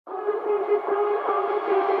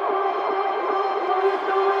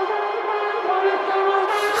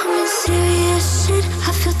Serious shit,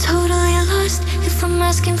 I feel totally lost. If I'm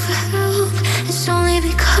asking for help, it's only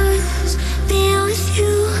because being with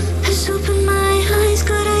you has opened my eyes.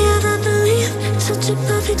 Could I ever believe such a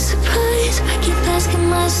perfect surprise? I keep asking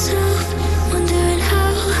myself, wondering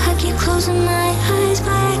how. I keep closing my eyes,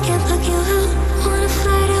 but I can't look you out. Wanna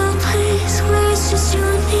fly to a place where it's just you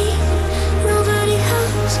and me, nobody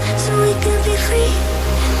else, so we can be free.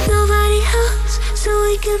 Nobody else, so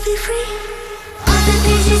we can be free. All the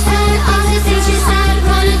things you said